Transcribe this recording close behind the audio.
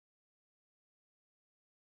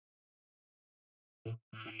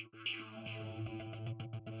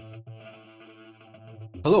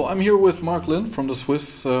Hello, I'm here with Marc Lynn from the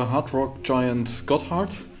Swiss hard rock giant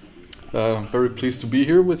Gotthard. Very pleased to be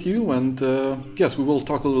here with you, and yes, we will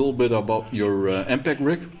talk a little bit about your Ampeg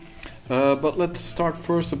rig. But let's start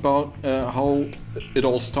first about how it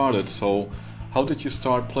all started. So, how did you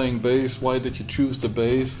start playing bass? Why did you choose the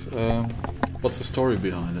bass? What's the story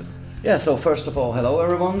behind it? Yeah, so first of all, hello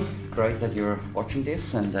everyone. Great that you're watching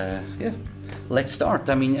this, and yeah, let's start.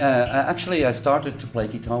 I mean, actually I started to play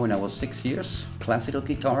guitar when I was 6 years, classical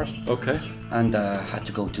guitar. Okay. And had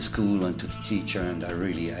to go to school and to the teacher, and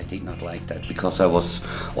I did not like that because I was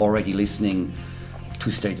already listening to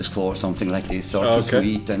Status Quo or something like this, or to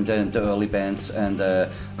Sweet and then the early bands, and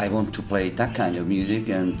I want to play that kind of music,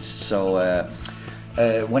 and so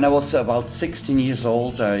when I was about 16 years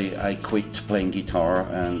old, I quit playing guitar,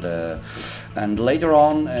 and later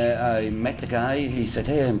on I met the guy. He said,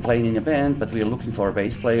 "Hey, I'm playing in a band, but we are looking for a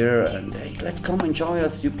bass player, and hey, let's come and join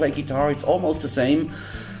us. You play guitar; it's almost the same."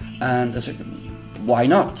 And I said, "Why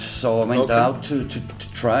not?" So I went out to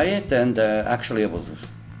try it, and actually it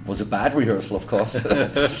was a bad rehearsal, of course,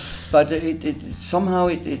 but it somehow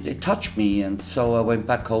touched me, and so I went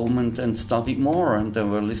back home and studied more, and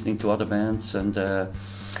we're listening to other bands, and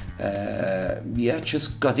yeah,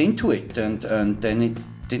 just got into it, and then it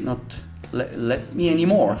did not left me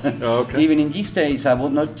anymore. Even in these days, I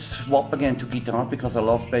would not swap again to guitar because I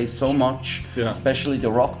love bass so much, especially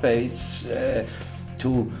the rock bass,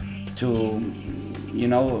 to you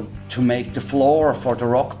know, to make the floor for the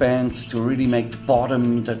rock bands, to really make the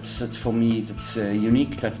bottom. That's for me. That's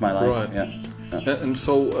unique. That's my life. Right. Yeah. And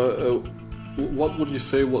so, what would you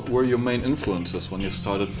say? What were your main influences when you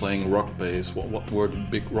started playing rock bass? What were the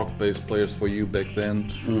big rock bass players for you back then?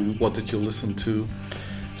 What did you listen to?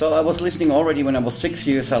 So I was listening already when I was 6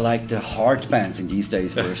 years. I liked the hard bands in these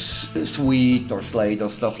days, were Sweet or Slade or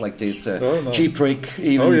stuff like this. Nice. Cheap Trick,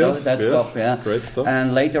 even that stuff. Yeah, great stuff.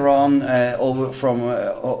 And later on, over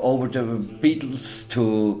the Beatles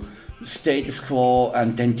to Status Quo,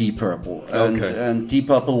 and then Deep Purple, and Deep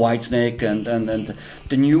Purple, Whitesnake, and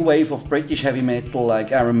the new wave of British heavy metal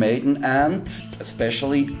like Iron Maiden, and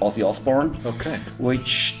especially Ozzy Osbourne.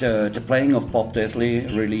 Which the playing of Bob Daisley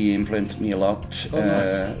really influenced me a lot.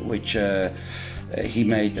 Nice. Which he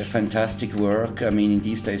made a fantastic work. I mean, in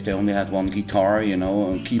these days they only had one guitar, you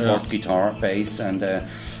know, keyboard, guitar, bass, and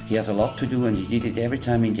he has a lot to do, and he did it every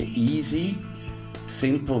time in the easy,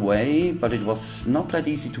 simple way, but it was not that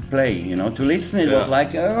easy to play, you know. To listen, it was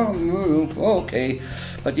like, oh, okay,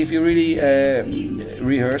 but if you really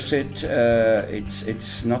rehearse it,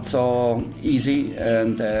 it's not so easy.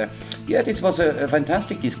 And yeah, this was a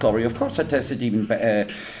fantastic discovery. Of course, I tested even.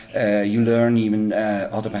 You learn even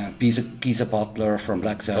other bands, Geezer Butler from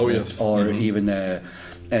Black Sabbath, or even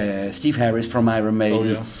Steve Harris from Iron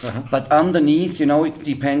Maiden. But underneath, you know, it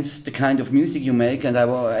depends the kind of music you make, and I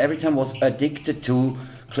every time was addicted to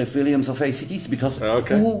Cliff Williams of AC/DC, because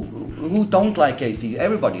who don't like AC?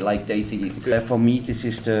 Everybody liked AC/DC. For me, this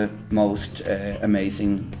is the most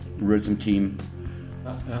amazing rhythm team.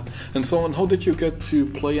 And so, and how did you get to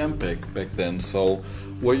play Ampeg back then? So,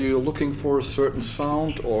 were you looking for a certain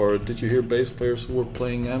sound, or did you hear bass players who were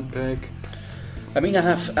playing Ampeg? I mean, I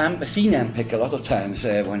have seen Ampeg a lot of times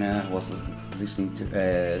when I was listening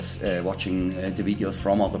to, watching the videos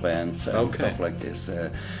from other bands and stuff like this.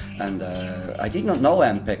 And I did not know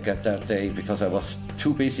Ampeg at that day because I was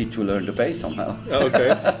too busy to learn the bass somehow.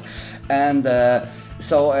 And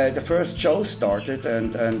so the first show started,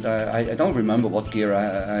 and I don't remember what gear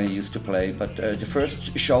I used to play, but the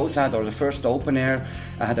first shows I had, or the first open air,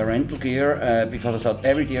 I had a rental gear because I thought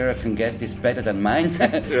every gear I can get is better than mine.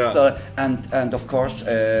 So and of course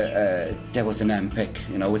there was an Ampeg,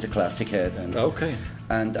 you know, with a classic head,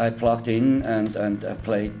 and I plugged in and I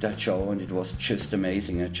played that show, and it was just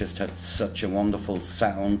amazing. It just had such a wonderful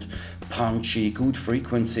sound, punchy, good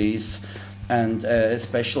frequencies. And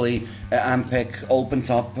especially Ampeg opens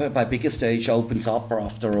up, by bigger stage opens up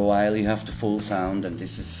after a while, you have the full sound, and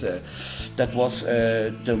this is that was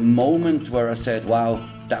the moment where I said, wow,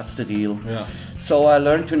 that's the deal. So I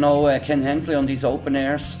learned to know Ken Hensley on these open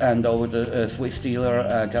airs, and over the Swiss dealer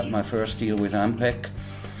I got my first deal with Ampeg.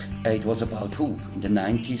 It was about in the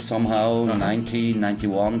 90s somehow, 90,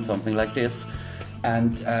 91, something like this.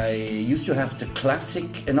 And I used to have the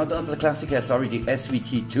classic, not the classic head, sorry, the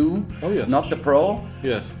SVT2, not the Pro.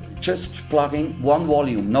 Just plugging one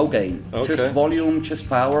volume, no gain, just volume, just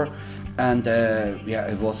power. And yeah,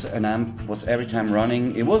 it was an amp, was every time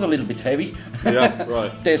running. It was a little bit heavy. Yeah,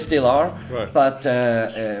 right. They still are. Right. But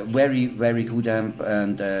very, very good amp.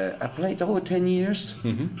 And I played over 10 years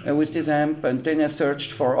with this amp. And then I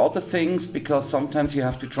searched for other things, because sometimes you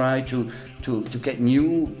have to try to get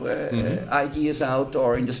new ideas out,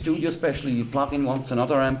 or in the studio especially, you plug in once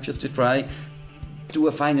another amp just to try.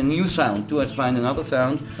 Find a new sound, find another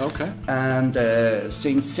sound. Okay. And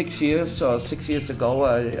since 6 years, or 6 years ago,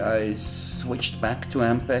 I switched back to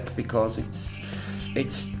Ampeg, because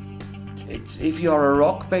it's if you are a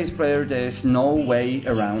rock bass player, there's no way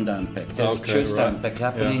around Ampeg. There's just Ampeg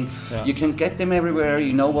happening. Yeah. Yeah. You can get them everywhere.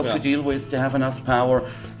 You know what to deal with. They have enough power.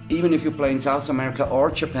 Even if you play in South America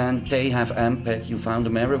or Japan, they have Ampeg. You found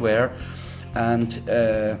them everywhere, and.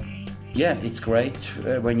 Yeah, it's great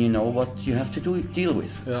when you know what you have to deal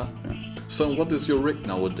with. Yeah. So what is your rig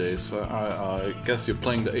nowadays? I guess you're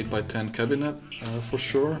playing the 8x10 cabinet for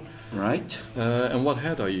sure. Right. And what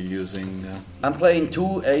head are you using? I'm playing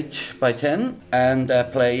two 8x10, and I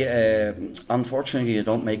play, unfortunately I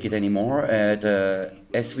don't make it anymore, the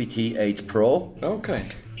SVT 8 Pro. Okay.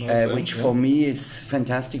 Which for me is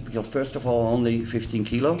fantastic, because first of all only 15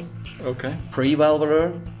 kilo. Okay.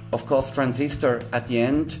 Pre-valvular, of course transistor at the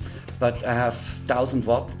end. But I have 1000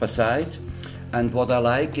 watt per side, and what I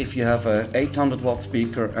like, if you have a 800 watt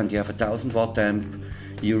speaker and you have a 1000 watt amp,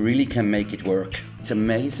 you really can make it work. It's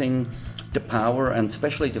amazing the power, and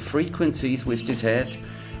especially the frequencies with this head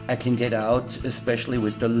I can get out, especially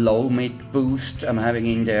with the low mid boost I'm having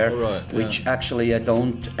in there, which actually I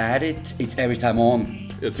don't add it, it's every time on.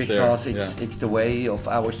 It's because there. It's the way of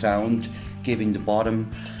our sound giving the bottom.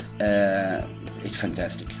 It's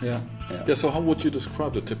fantastic. Yeah. So how would you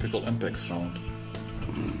describe the typical Ampeg sound?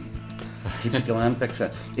 Typical Ampeg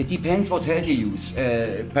sound. It depends what head you use.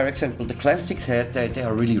 For example, the classics head, they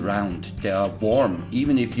are really round. They are warm.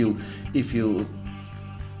 Even if you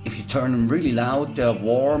turn them really loud, they are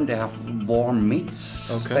warm. They have warm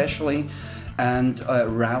mids, especially, and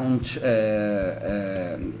round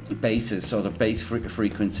basses, so the bass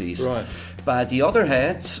frequencies. Right. But the other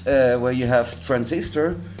heads, where you have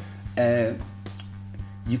transistor.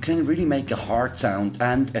 You can really make a hard sound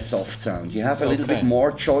and a soft sound. You have a little bit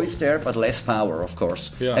more choice there, but less power, of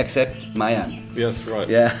course. Yeah. Except my amp. Yes, right.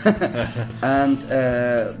 Yeah. And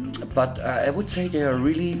but I would say they are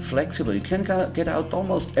really flexible. You can get out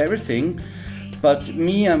almost everything. But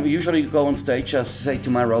me, I usually go on stage. I say to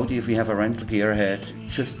my roadie, if we have a rental gear head,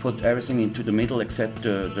 just put everything into the middle except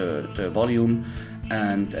the volume,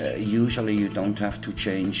 and usually you don't have to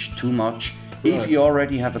change too much if you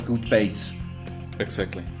already have a good bass.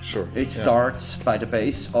 Exactly, sure. It starts by the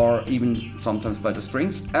bass, or even sometimes by the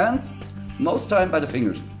strings, and most time by the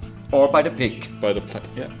fingers, or by the pick.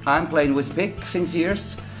 I'm playing with pick since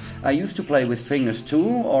years. I used to play with fingers too,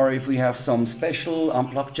 or if we have some special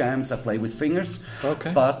unplugged jams, I play with fingers.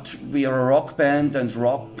 Okay. But we are a rock band, and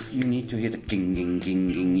rock, you need to hear the ging, ging,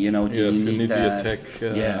 ging, ging, you know. Yes, you need the attack.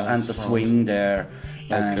 And the swing there.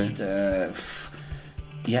 And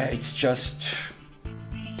it's just...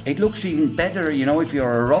 It looks even better, you know, if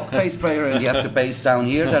you're a rock bass player and you have the bass down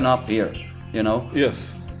here than up here, you know?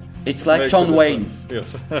 Yes. It's like John Wayne,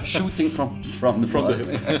 shooting from the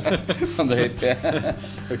hip. From the hip, yeah.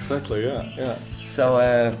 Exactly, yeah. So,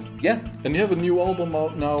 And you have a new album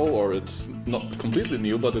out now, or it's not completely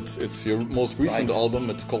new, but it's your most recent album.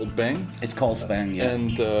 It's called Bang. It's called Bang, yeah.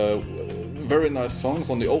 And very nice songs.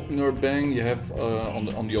 On the opener, Bang, you have,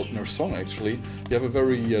 on the opener song actually, you have a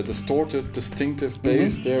very distorted, distinctive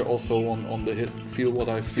bass there. Also on the hit, Feel What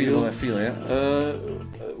I Feel. Feel What I Feel, yeah.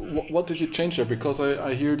 What did you change there? Because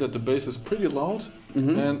I hear that the bass is pretty loud,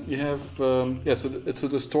 and you have, so it's a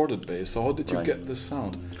distorted bass. So how did you get this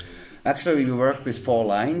sound? Actually, we work with 4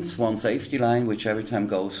 lines, one safety line, which every time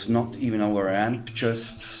goes not even over amp,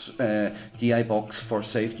 just DI box for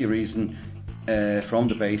safety reason, from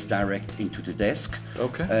the bass direct into the desk,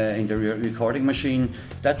 in the recording machine.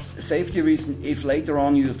 That's safety reason. If later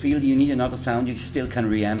on you feel you need another sound, you still can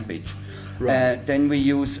reamp it. Right. Then we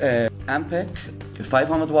use Ampeg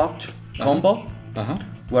 500 watt combo.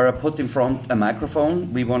 Where I put in front a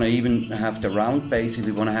microphone. We want to even have the round bass,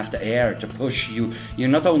 we want to have the air to push you. You're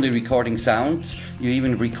not only recording sounds, you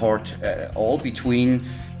even record all between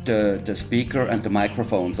the speaker and the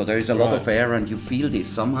microphone. So there is a lot of air and you feel this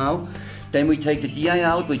somehow. Then we take the DI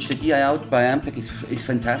out, which the DI out by Ampeg is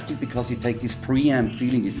fantastic, because you take this preamp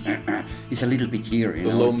feeling is a little bit here. You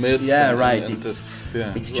know? Low mids. Yeah, right. And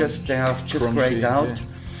it's just, they have just grayed out.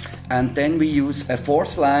 And then we use a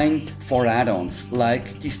fourth line for add-ons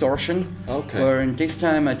like distortion. Okay. Where in this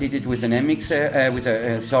time I did it with an MX,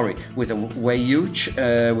 with a way huge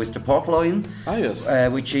with the Portloin. Ah, yes.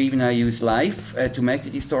 Which even I use live to make the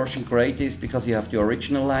distortion great is because you have the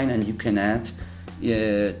original line and you can add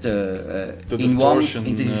the distortion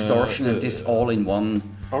in the distortion and this all in one.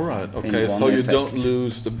 All right. Okay. So you don't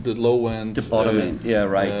lose the low end, the bottom end. Yeah.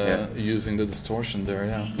 Right. Using the distortion there.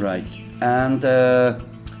 Yeah. Right.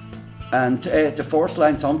 And the fourth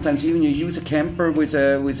line, sometimes even you use a Kemper with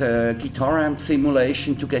a guitar amp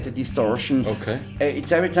simulation to get a distortion. Okay.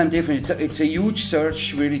 It's every time different. It's a huge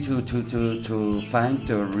search really to find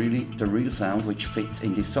the real sound which fits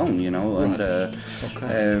in this song, you know. Right.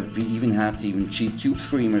 And we even had cheap tube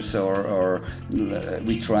screamers or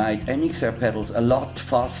we tried MXR pedals, a lot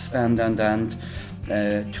fuzz and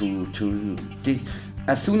to this.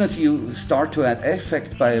 As soon as you start to add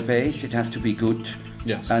effect by a bass, it has to be good.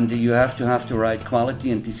 Yes. And you have to have the right quality,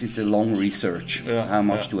 and this is a long research. Yeah, how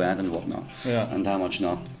much to add and what not. Yeah. And how much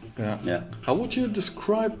not. Yeah. Yeah. How would you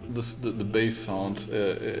describe the bass sound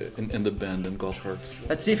in the band in Gotthard?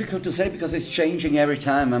 That's difficult to say because it's changing every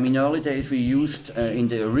time. I mean, early days we used, in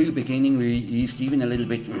the real beginning, we used even a little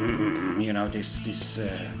bit, you know, this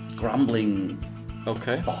grumbling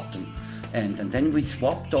bottom. And then we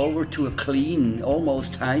swapped over to a clean,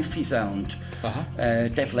 almost hi-fi sound.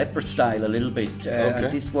 Def Leppard style a little bit.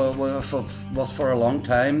 And this was for a long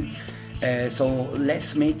time. So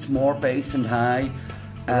less mids, more bass and high.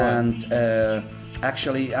 And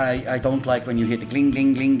actually, I don't like when you hear the gling,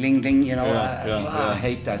 gling, gling, gling, gling. You know, I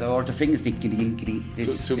hate that. Or the fingers,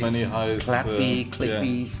 too many highs.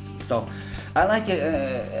 Clippy stuff. I like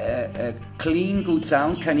a clean, good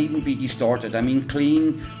sound can even be distorted. I mean,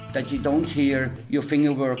 clean that you don't hear your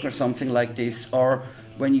finger work or something like this, or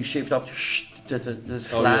when you shift up the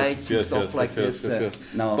slides and stuff like this.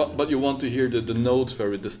 No. But you want to hear the notes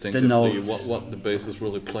very distinctively. The notes. What the bass is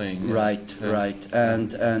really playing. Right,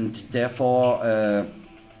 and therefore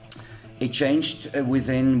it changed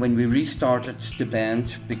within when we restarted the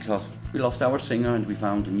band because we lost our singer and we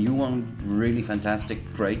found a new one, really fantastic,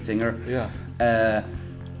 great singer.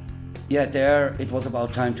 There it was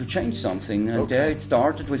about time to change something, and there it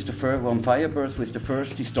started with the first one, Fireburst, with the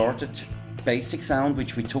first distorted basic sound,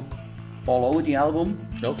 which we took all over the album.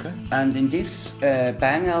 And in this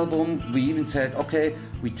Bang album, we even said, okay,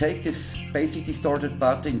 we take this basic distorted,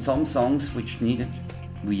 but in some songs which needed,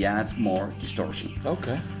 we add more distortion.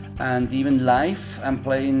 And even live, I'm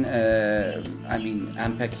playing,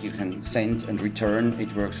 Ampeg, you can send and return,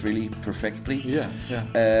 it works really perfectly.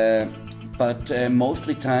 But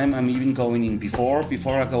mostly time I'm even going in before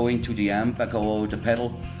I go into the amp, I go over the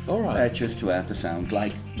pedal, just to add the sound,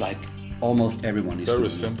 like almost everyone is doing. Very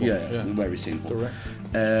simple. Very simple. Correct.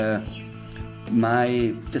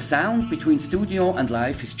 The sound between studio and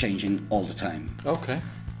live is changing all the time.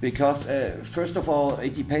 Because first of all,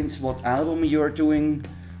 it depends what album you are doing.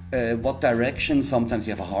 What direction. Sometimes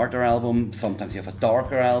you have a harder album, sometimes you have a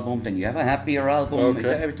darker album, then you have a happier album.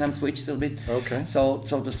 Every time switches a little bit. So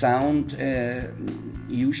the sound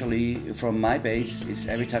usually from my bass is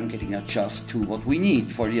every time getting adjusted to what we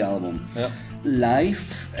need for the album. Live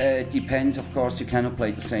depends, of course, you cannot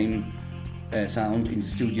play the same sound in the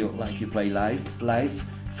studio like you play live.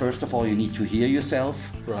 First of all, you need to hear yourself.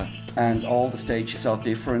 And all the stages are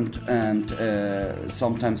different, and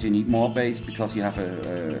sometimes you need more bass because you have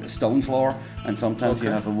a stone floor, and sometimes you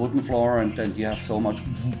have a wooden floor, and then you have so much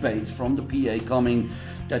bass from the PA coming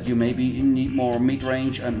that you maybe need more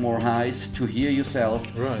mid-range and more highs to hear yourself.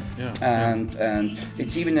 And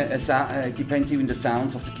it's even it depends even the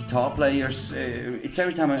sounds of the guitar players. It's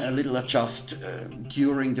every time a little adjust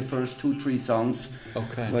during the first 2-3 songs,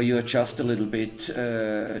 where you adjust a little bit,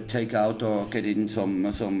 take out or get in some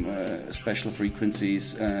special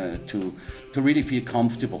frequencies to really feel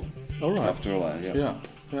comfortable after a while.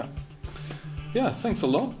 Yeah, thanks a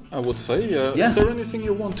lot, I would say. Is there anything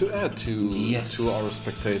you want to add to our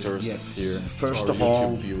spectators here, first to our of YouTube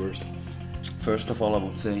all, viewers? First of all, I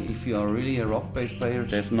would say, if you are really a rock bass player,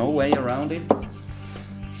 there's no way around it.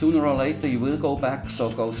 Sooner or later you will go back, so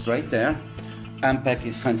go straight there. Ampeg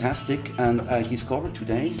is fantastic, and I discovered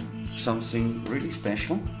today something really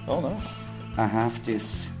special. Oh, nice. I have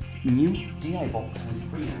this new DI box with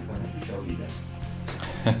preamp. Let me show you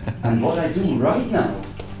that. And what I do right now,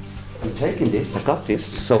 I'm taking this, I got this,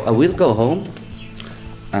 so I will go home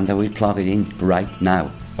and I will plug it in right now.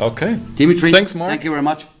 Okay. Dimitri, thanks, Mark. Thank you very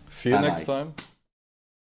much. See you next time.